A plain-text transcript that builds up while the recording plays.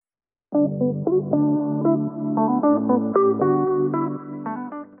Welcome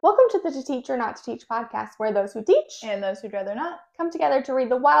to the To Teach or Not to Teach podcast, where those who teach and those who'd rather not come together to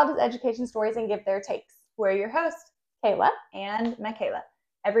read the wildest education stories and give their takes. We're your hosts, Kayla and Michaela.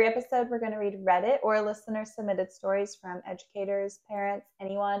 Every episode, we're going to read Reddit or listener-submitted stories from educators, parents,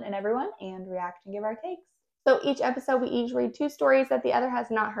 anyone and everyone, and react and give our takes. So each episode, we each read 2 stories that the other has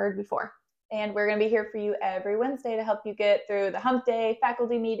not heard before. And we're going to be here for you every Wednesday to help you get through the hump day,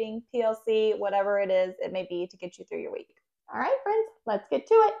 faculty meeting, PLC, whatever it is it may be to get you through your week. All right, friends, let's get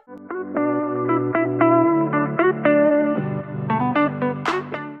to it.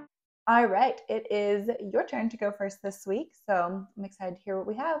 All right, it is your turn to go first this week, so I'm excited to hear what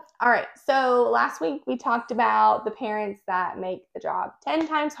we have. All right, so last week we talked about the parents that make the job 10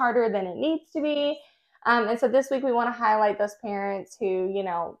 times harder than it needs to be. And so this week we want to highlight those parents who,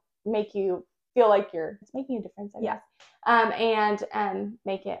 make you feel like it's making a difference, I guess. And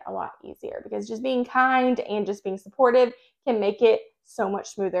make it a lot easier, because just being kind and just being supportive can make it so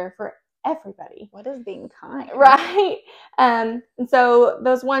much smoother for everybody. What is being kind? Right? And so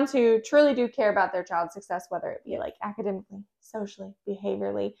those ones who truly do care about their child's success, whether it be like academically, socially,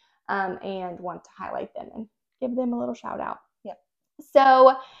 behaviorally, and want to highlight them and give them a little shout out. Yep.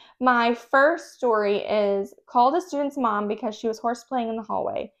 So my first story is called a student's mom because she was horseplaying in the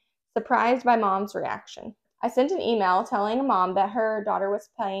hallway, surprised by mom's reaction. I sent an email telling a mom that her daughter was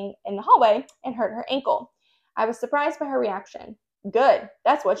playing in the hallway and hurt her ankle. I was surprised by her reaction. Good.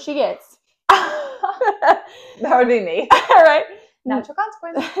 That's what she gets. That would be me. All right. Natural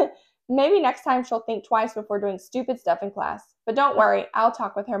consequence. Maybe next time she'll think twice before doing stupid stuff in class. But don't worry, I'll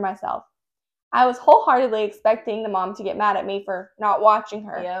talk with her myself. I was wholeheartedly expecting the mom to get mad at me for not watching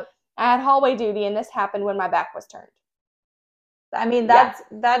her. Yep. I had hallway duty, and this happened when my back was turned. I mean, that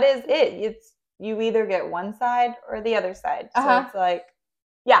is it. It's you either get one side or the other side. So it's like,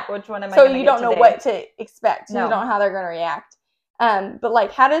 which one am I? So you don't know what to expect. No. You don't know how they're going to react. But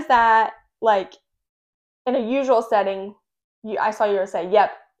like, how does that, like, in a usual setting? I saw you say,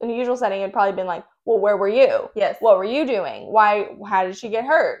 "Yep." In a usual setting, it'd probably been like, "Well, where were you? Yes. What were you doing? Why? How did she get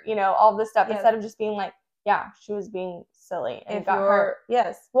hurt? All this stuff." Yes. Instead of just being like, "Yeah, she was being silly and got hurt."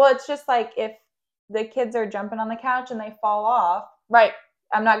 Yes. Well, it's just like if the kids are jumping on the couch and they fall off. Right.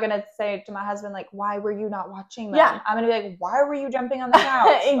 I'm not going to say to my husband, like, why were you not watching them? Yeah. I'm going to be like, why were you jumping on the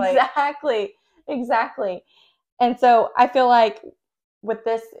couch? Exactly. And so I feel like with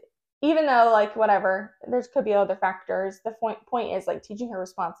this, even though, like, whatever, there could be other factors, the point is, like, teaching her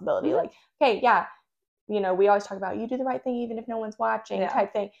responsibility. Mm-hmm. Like, okay, yeah, we always talk about you do the right thing even if no one's watching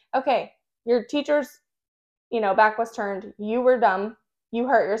type thing. Okay, your teacher's, back was turned. You were dumb. You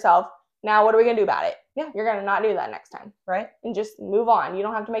hurt yourself. Now what are we going to do about it? Yeah. You're going to not do that next time. Right. And just move on. You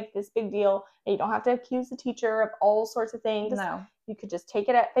don't have to make this big deal. And you don't have to accuse the teacher of all sorts of things. No. You could just take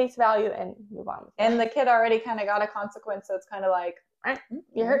it at face value and move on with it. And the kid already kind of got a consequence, so it's kind of like,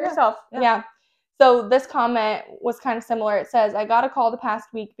 you hurt yourself. Yeah. So this comment was kind of similar. It says, I got a call the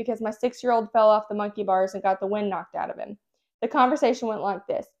past week because my 6-year-old fell off the monkey bars and got the wind knocked out of him. The conversation went like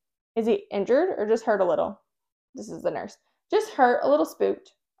this. Is he injured or just hurt a little? This is the nurse. Just hurt, a little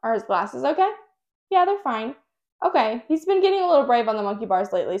spooked. Are his glasses okay? Yeah, they're fine. Okay, he's been getting a little brave on the monkey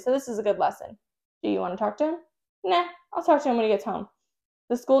bars lately, so this is a good lesson. Do you want to talk to him? Nah, I'll talk to him when he gets home.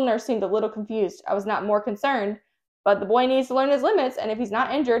 The school nurse seemed a little confused. I was not more concerned, but the boy needs to learn his limits, and if he's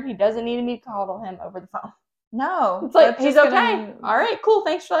not injured, he doesn't need me to coddle him over the phone. No. It's like, he's okay. All right, cool,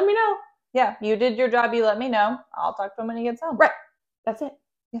 thanks for letting me know. Yeah, you did your job, you let me know. I'll talk to him when he gets home. Right. That's it.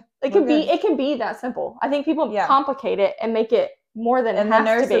 Yeah. It can be that simple. I think people complicate it and make it more than it has to be. And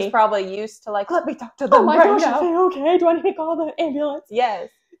the nurse is probably used to, like, let me talk to them. Oh my gosh, is he okay? Do I need to call the ambulance? Yes.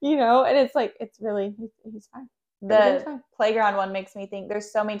 And it's like, it's really, he's fine. The playground one makes me think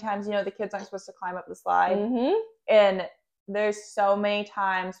there's so many times, the kids aren't supposed to climb up the slide. Mm-hmm. And there's so many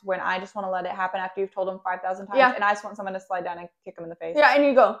times when I just want to let it happen after you've told them 5,000 times. Yeah. And I just want someone to slide down and kick them in the face. Yeah, and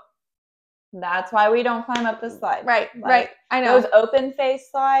you go. That's why we don't climb up the slide. Right, right. I know. Those open face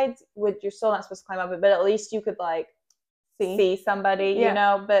slides, which you're still not supposed to climb up it, but at least you could, like, see somebody,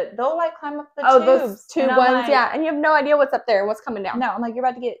 but they'll, like, climb up the tubes. Those tube ones, and you have no idea what's up there and what's coming down. No, I'm like, you're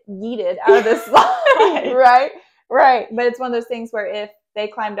about to get yeeted out of this slide. Right. But it's one of those things where if they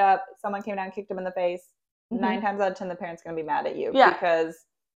climbed up, someone came down and kicked them in the face, 9 times out of 10, the parent's going to be mad at you. Yeah. Because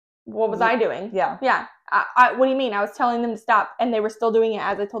what was I doing? Yeah. Yeah. What do you mean? I was telling them to stop, and they were still doing it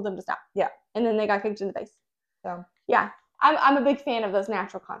as I told them to stop. Yeah. And then they got kicked in the face. So. Yeah. I'm a big fan of those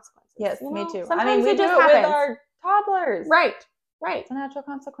natural consequences. Yes, me too. Sometimes we it just do it happens. with our toddlers. Right. It's a natural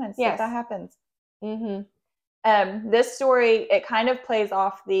consequence. Yes. That happens. Mm-hmm. This story, it kind of plays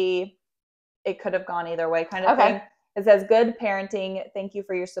off the it could have gone either way kind of thing. It says, good parenting. Thank you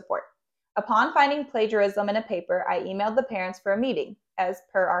for your support. Upon finding plagiarism in a paper, I emailed the parents for a meeting, as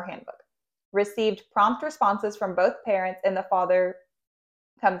per our handbook. Received prompt responses from both parents, and the father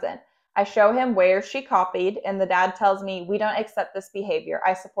comes in. I show him where she copied, and the dad tells me, we don't accept this behavior.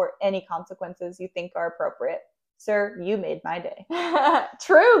 I support any consequences you think are appropriate. Sir, you made my day.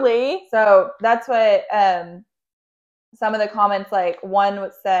 Truly. So that's what some of the comments, like one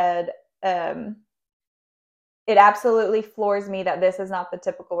said, it absolutely floors me that this is not the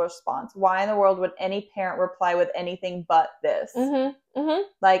typical response. Why in the world would any parent reply with anything but this?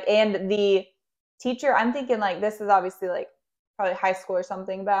 Like, and the teacher, I'm thinking like, this is obviously like probably high school or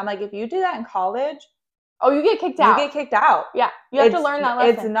something, but I'm like, if you do that in college, you get kicked out. You get kicked out. Yeah, you have to learn that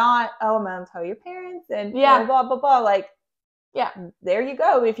lesson. It's not, I'm going to tell your parents and blah, blah, blah, blah. Like, there you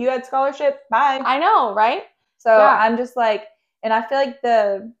go. If you had scholarship, bye. I know, right? So I'm just like, and I feel like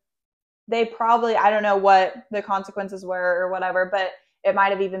they probably, I don't know what the consequences were or whatever, but it might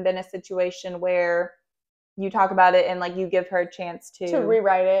have even been a situation where you talk about it and like you give her a chance to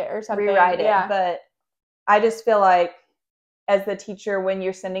rewrite it or something. Yeah. But I just feel like as the teacher, when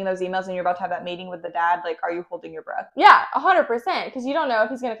you're sending those emails and you're about to have that meeting with the dad, like, are you holding your breath? Yeah, 100%. Because you don't know if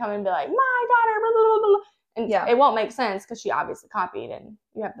he's going to come and be like, my daughter, blah, blah, blah, blah. And it won't make sense because she obviously copied and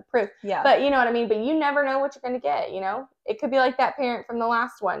you have the proof. Yeah. But you know what I mean? But you never know what you're going to get, you know? It could be like that parent from the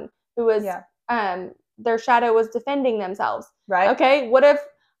last one who was, their shadow was defending themselves. Right. Okay. What if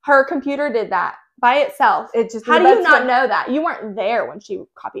her computer did that by itself? How do you not know that? You weren't there when she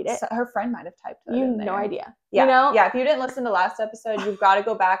copied it. So her friend might have typed it. You have no idea. Yeah. You know? Yeah. If you didn't listen to last episode, you've got to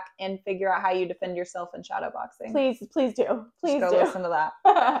go back and figure out how you defend yourself in shadow boxing. Please do. Please go listen to that.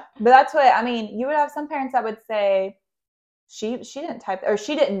 But that's what, I mean, you would have some parents that would say, she didn't type, or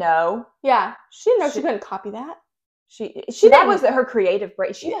she didn't know. Yeah. She didn't know she couldn't copy that. She that was her creative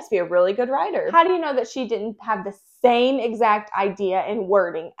brain. She must be a really good writer. How do you know that she didn't have the same exact idea and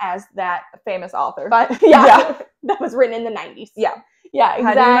wording as that famous author? But that was written in the 90s. Yeah. Yeah, exactly.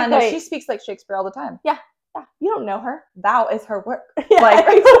 How do you not know? She speaks like Shakespeare all the time. Yeah. Yeah. You don't know her. Thou is her work. Yeah, like,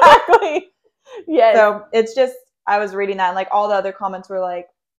 exactly. Yes. So it's just, I was reading that and like all the other comments were like,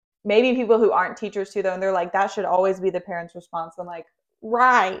 maybe people who aren't teachers too though, and they're like, that should always be the parent's response. I'm like,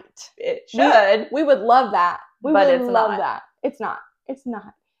 right. It should. We would love that. But it's not. That. It's not. It's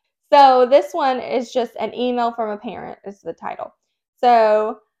not. So this one is just an email from a parent is the title.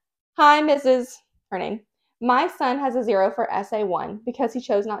 So, hi, Mrs. Her name. My son has a 0 for essay 1 because he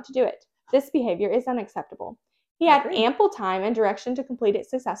chose not to do it. This behavior is unacceptable. He had ample time and direction to complete it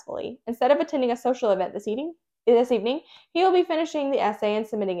successfully. Instead of attending a social event this evening, he will be finishing the essay and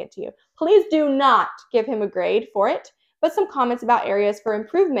submitting it to you. Please do not give him a grade for it, but some comments about areas for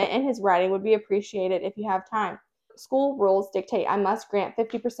improvement in his writing would be appreciated if you have time. School rules dictate I must grant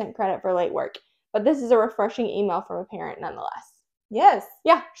 50% credit for late work, but this is a refreshing email from a parent nonetheless. Yes.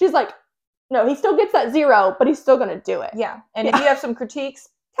 Yeah, she's like, no, he still gets that 0, but he's still going to do it. Yeah, and if you have some critiques,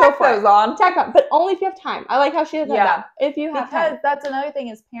 tack those on. Tack on, but only if you have time. I like how she has that. If you have time. Because that's another thing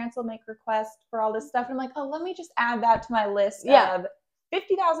is parents will make requests for all this stuff, and I'm like, oh, let me just add that to my list of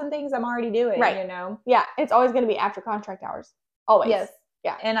 50,000 things I'm already doing, you know? Yeah, it's always going to be after contract hours. Always. Yes.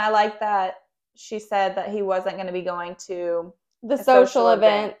 Yeah. And I like that she said that he wasn't going to be going to the social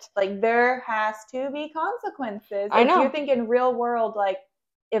event. Like, there has to be consequences. I know. If you're thinking real world, like,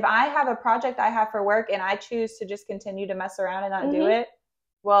 if I have a project I have for work and I choose to just continue to mess around and not do it,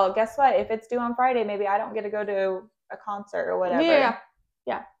 well, guess what? If it's due on Friday, maybe I don't get to go to a concert or whatever. Yeah.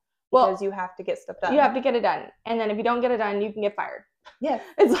 Yeah. Because you have to get stuff done. You have to get it done. And then if you don't get it done, you can get fired. Yes.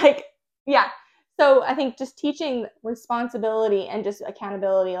 It's like, So I think just teaching responsibility and just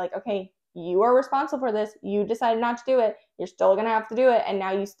accountability, like, okay, you are responsible for this. You decided not to do it. You're still going to have to do it. And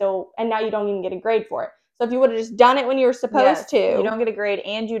now you don't even get a grade for it. So if you would have just done it when you were supposed to. You don't get a grade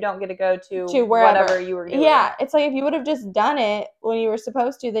and you don't get to go to wherever. Whatever you were doing. Yeah. It's like if you would have just done it when you were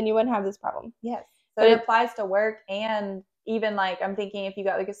supposed to, then you wouldn't have this problem. Yes. So it applies to work, and even like I'm thinking if you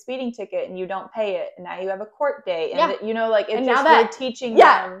got like a speeding ticket and you don't pay it, and now you have a court date, and you know, like it's just we're teaching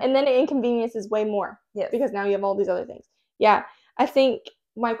them. And then it inconveniences way more. Yes. Because now you have all these other things. Yeah. I think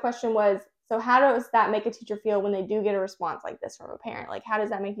my question was, so how does that make a teacher feel when they do get a response like this from a parent? Like, how does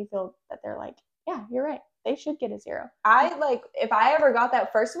that make you feel that they're like, yeah, you're right. They should get a 0. I like, if I ever got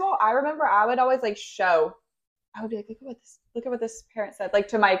that, first of all, I remember I would always like I would be like, look at what this parent said, like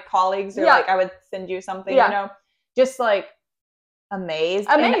to my colleagues, or like I would send you something, you know, just like amazed.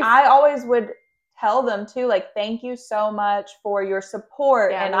 And I always would tell them too, like, thank you so much for your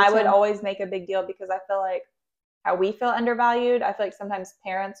support. And I would always make a big deal because I feel like how we feel undervalued. I feel like sometimes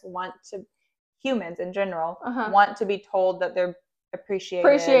parents humans in general, want to be told that they're appreciated.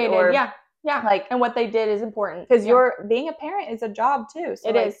 Or Yeah. Like, and what they did is important. Because you're being a parent is a job too. So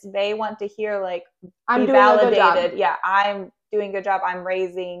it like, is. they want to hear like, I'm be doing validated. a good job. Yeah, I'm doing a good job. I'm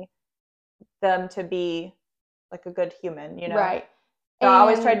raising them to be like a good human, you know? Right. So I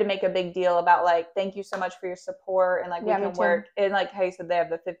always tried to make a big deal about like, thank you so much for your support, and like we can work. And like how you said, they have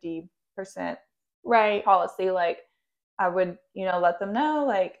the 50% policy. Like I would, let them know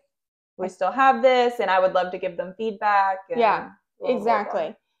like we still have this, and I would love to give them feedback. And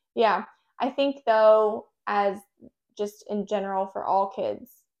exactly. Yeah. I think though, as just in general for all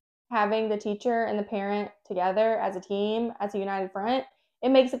kids, having the teacher and the parent together as a team, as a united front, it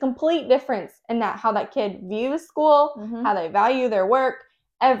makes a complete difference in that how that kid views school, how they value their work,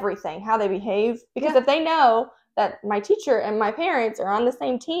 everything, how they behave. Because if they know that my teacher and my parents are on the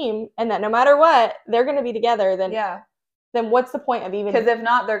same team and that no matter what, they're going to be together, then what's the point of even... Because if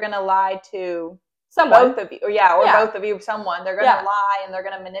not, they're going to lie to someone. Both of you. Both of you, someone. They're going to lie and they're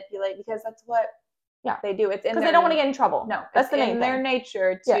going to manipulate, because that's what they do. It's in because they don't want to get in trouble. No, that's the main in thing. Their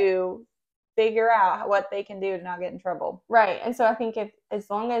nature to figure out what they can do to not get in trouble. Right. And so I think as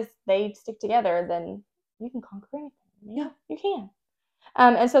long as they stick together, then you can conquer anything. Yeah, you can.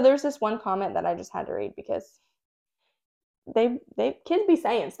 And so there's this one comment that I just had to read because they kids be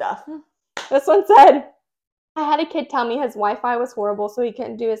saying stuff. This one said, I had a kid tell me his Wi-Fi was horrible, so he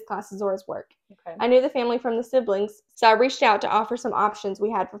couldn't do his classes or his work. Okay. I knew the family from the siblings, so I reached out to offer some options we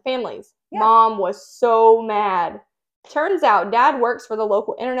had for families. Yeah. Mom was so mad. Turns out Dad works for the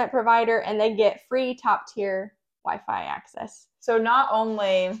local internet provider, and they get free top-tier Wi-Fi access. So not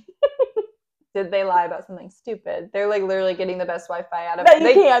only did they lie about something stupid, they're like literally getting the best Wi-Fi out of it.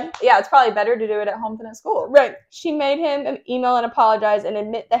 They can. Yeah, it's probably better to do it at home than at school. Right. She made him email and apologize and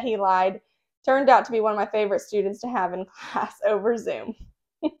admit that he lied. Turned out to be one of my favorite students to have in class over Zoom.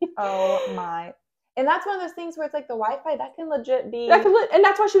 Oh my. And that's one of those things where it's like the Wi-Fi, that can legit be... and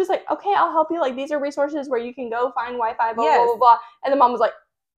that's why she was like, okay, I'll help you. Like, these are resources where you can go find Wi-Fi, blah, blah, blah, blah. And the mom was like,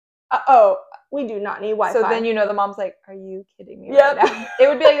 we do not need Wi-Fi. So then the mom's like, are you kidding me right now? It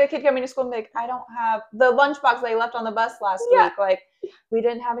would be like the kid coming to school and be like, I don't have... The lunchbox they left on the bus last week. Like, we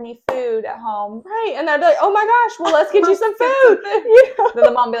didn't have any food at home. Right. And they'd be like, oh my gosh, well, let's get you some food. Then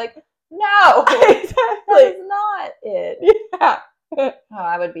the mom would be like, no, exactly. That is not it. Yeah. Oh,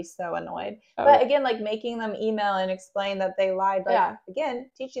 I would be so annoyed. But again, like making them email and explain that they lied. Like, again,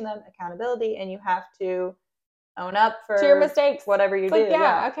 teaching them accountability, and you have to own up to your mistakes, whatever you do.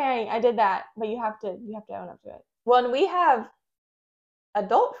 Okay, I did that, but you have to own up to it. Well, and we have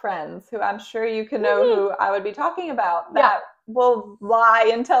adult friends who I'm sure you can know who I would be talking about that will lie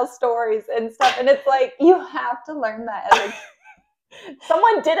and tell stories and stuff, and it's like you have to learn that as a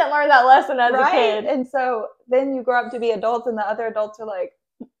someone didn't learn that lesson as a kid. And so then you grow up to be adults, and the other adults are like,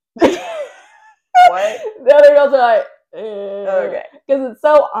 what? The other adults are like, okay. Because it's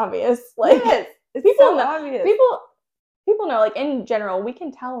so obvious. Like, it's people know. Obvious. People know, like, in general, we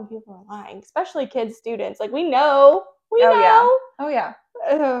can tell when people are lying, especially kids, students. Like, we know. Oh, yeah.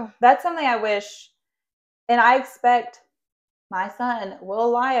 That's something I wish, and I expect my son will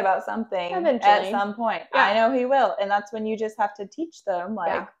lie about something eventually. At some point. Yeah. I know he will. And that's when you just have to teach them.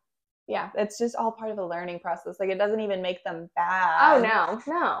 Like, it's just all part of the learning process. Like, it doesn't even make them bad. Oh, no.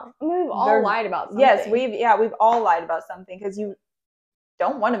 I mean, we've all lied about something. Yes, we've all lied about something because you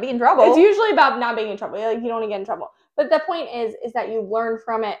don't want to be in trouble. It's usually about not being in trouble. Like, you don't want to get in trouble. But the point is that you learn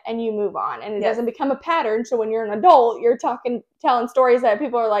from it and you move on. And it doesn't become a pattern. So when you're an adult, you're telling stories that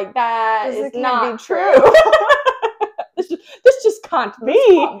people are like, that is not true. This just can't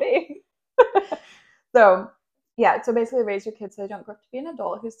be. So basically raise your kids so they don't grow up to be an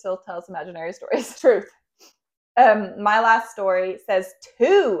adult who still tells imaginary stories. Truth. My last story says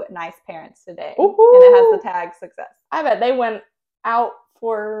 2 nice parents today. Ooh. And it has the tag success. I bet they went out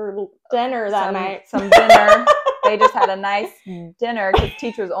for dinner that night. Some dinner. They just had a nice dinner because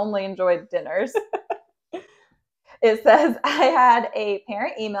teachers only enjoyed dinners. It says, I had a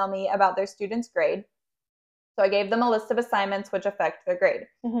parent email me about their student's grade. So I gave them a list of assignments which affect their grade.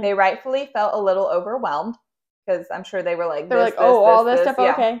 Mm-hmm. They rightfully felt a little overwhelmed because I'm sure they were like, all this stuff,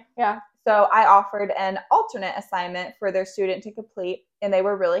 okay. Yeah. So I offered an alternate assignment for their student to complete, and they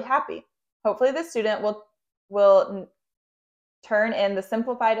were really happy. Hopefully the student will turn in the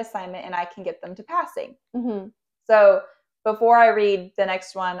simplified assignment and I can get them to passing. Mm-hmm. So before I read the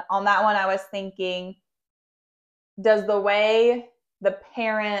next one, on that one I was thinking, does the way the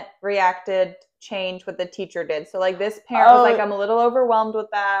parent reacted change what the teacher did? So like this parent was like, I'm a little overwhelmed with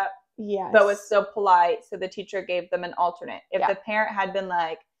that. Yes. But was still polite. So the teacher gave them an alternate. If the parent had been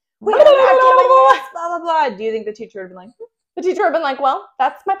like, we don't have to blah, blah, blah, do you think the teacher would have been like, The teacher would have been like, well,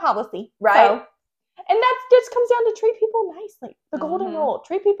 that's my policy. Right. So, and that's just comes down to treat people nicely. The golden rule.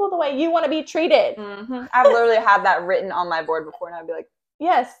 Treat people the way you want to be treated. I've literally had that written on my board before, and I'd be like,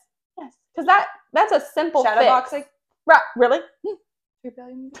 yes. Because that's a simple shadow fix. boxing. Right. Really?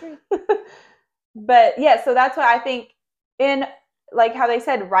 But yeah, so that's why I think in like how they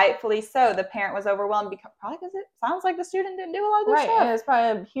said, rightfully so, the parent was overwhelmed probably because it sounds like the student didn't do a lot of their stuff. Right, and it's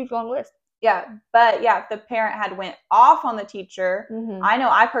probably a huge long list. Yeah, but yeah, if the parent had went off on the teacher, I know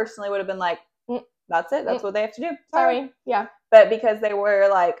I personally would have been like, that's it. That's what they have to do. Sorry. Yeah. But because they were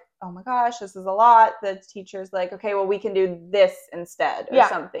like, oh my gosh, this is a lot, the teacher's like, okay, well, we can do this instead or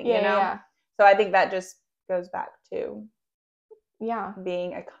something, you know? Yeah. So I think that just goes back to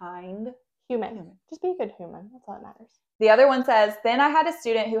being a kind human. Just be a good human. That's all that matters. The other one says, then I had a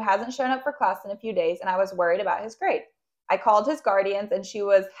student who hasn't shown up for class in a few days, and I was worried about his grade. I called his guardians, and she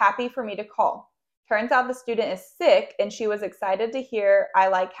was happy for me to call. Turns out the student is sick, and she was excited to hear I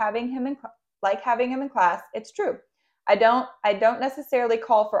like having him in class. It's true. I don't necessarily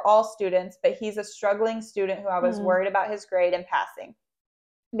call for all students, but he's a struggling student who I was worried about his grade and passing.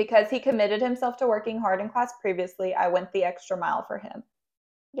 Because he committed himself to working hard in class previously, I went the extra mile for him.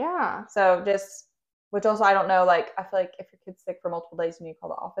 Yeah. So which also I don't know, like I feel like if your kid's sick for multiple days, you need to call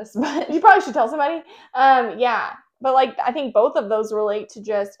the office. But you probably should tell somebody. Yeah. But like I think both of those relate to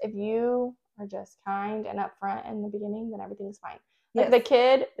just if you are just kind and upfront in the beginning, then everything's fine. Like the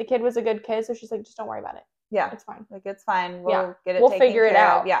kid was a good kid, so she's like, just don't worry about it. Yeah. It's fine. Like it's fine. We'll get it. We'll figure it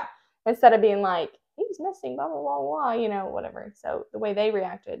out. Yeah. Instead of being like, he's missing, blah, blah, blah, blah, you know, whatever. So the way they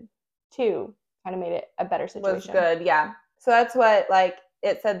reacted too kind of made it a better situation. Was good, yeah. So that's what, like,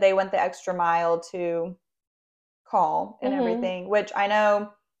 it said they went the extra mile to call and everything, which I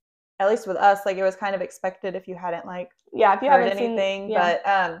know, at least with us, like, it was kind of expected if you hadn't, like, if you heard haven't anything. Seen,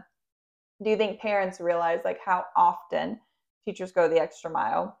 But do you think parents realize, like, how often teachers go the extra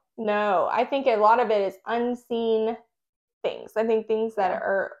mile? No, I think a lot of it is unseen things. I think things that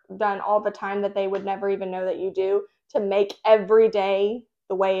are done all the time that they would never even know that you do to make every day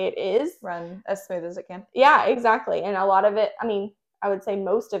the way it is. Run as smooth as it can. Yeah, exactly. And a lot of it, I mean, I would say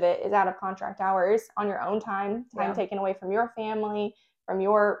most of it is out of contract hours on your own time taken away from your family, from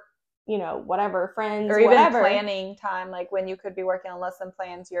your, you know, whatever, friends, or even whatever. Planning time, like when you could be working on lesson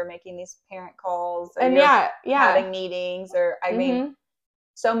plans, you're making these parent calls, or and having meetings, or I mean,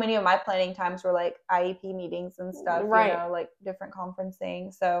 so many of my planning times were like IEP meetings and stuff, you know, like different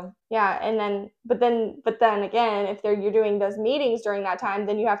conferencing. So and then, but then again, if you're doing those meetings during that time,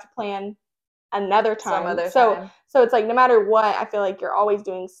 then you have to plan another time. Some other time. So it's like no matter what, I feel like you're always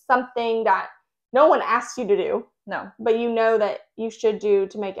doing something that no one asks you to do. No, but you know that you should do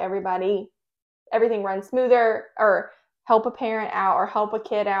to make everything run smoother, or help a parent out, or help a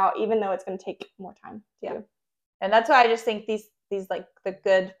kid out, even though it's going to take more time to do. And that's why I just think these like the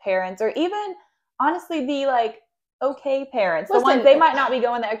good parents, or even honestly the like okay parents, the ones they might not be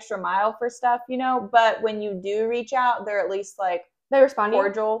going the extra mile for stuff, you know, but when you do reach out, they're at least like they respond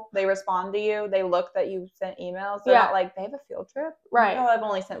cordial. They respond to you. They look that you sent emails. They're not like they have a field trip. Right. Oh, I've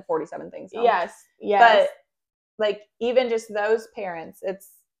only sent 47 things home. Yes. But like even just those parents, it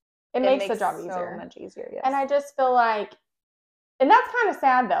makes the job so much easier. Yes. And I just feel like, and that's kind of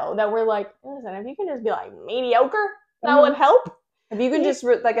sad though, that we're like, listen, if you can just be like mediocre, that would help. If you can just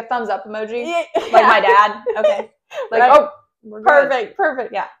like a thumbs up emoji, like my dad. Okay. Like, we're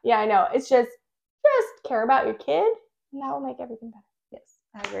perfect. Yeah. Yeah, I know. It's just care about your kid, and that will make everything better. Yes,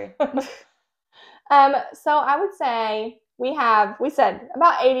 I agree. So I would say we said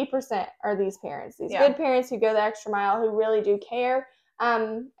about 80% are these parents, these good parents who go the extra mile, who really do care.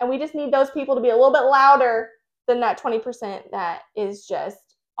 And we just need those people to be a little bit louder than that 20% that is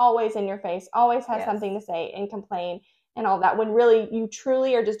just always in your face, always has something to say and complain and all that, when really you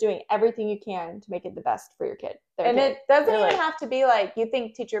truly are just doing everything you can to make it the best for your kid. It doesn't even have to be like, you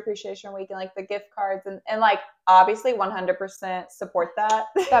think Teacher Appreciation Week and like the gift cards and like obviously 100% support that.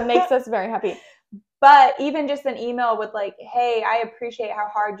 That makes us very happy. But even just an email with like, hey, I appreciate how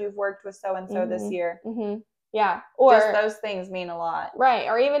hard you've worked with so-and-so this year. Mm-hmm. Yeah. Or just those things mean a lot. Right.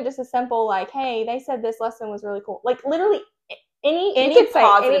 Or even just a simple like, hey, they said this lesson was really cool. Like literally any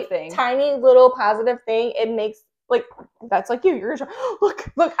positive thing. Tiny little positive thing, it makes like, that's like you. You're look,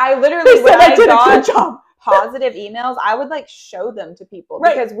 I literally, when I got positive emails, I would like show them to people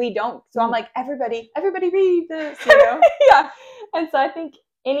because we don't. So I'm like, everybody read this, you know? Yeah. And so I think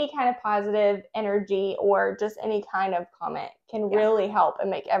any kind of positive energy or just any kind of comment can really help and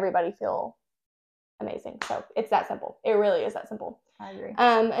make everybody feel amazing. So it's that simple. It really is that simple. I agree.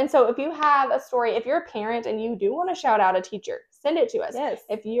 And so if you have a story, if you're a parent and you do want to shout out a teacher, send it to us. Yes.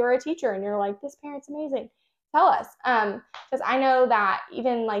 If you're a teacher and you're like, this parent's amazing, tell us. Because I know that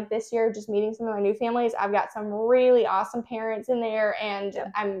even like this year, just meeting some of my new families, I've got some really awesome parents in there, and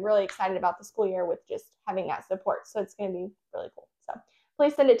I'm really excited about the school year with just having that support. So it's going to be really cool. So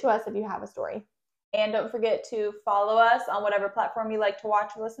please send it to us if you have a story. And don't forget to follow us on whatever platform you like to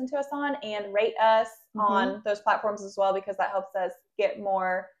watch or listen to us on, and rate us on those platforms as well, because that helps us get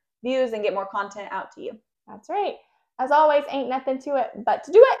more views and get more content out to you. That's right. As always, ain't nothing to it but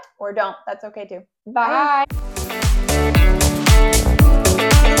to do it. Or don't. That's okay too. Bye.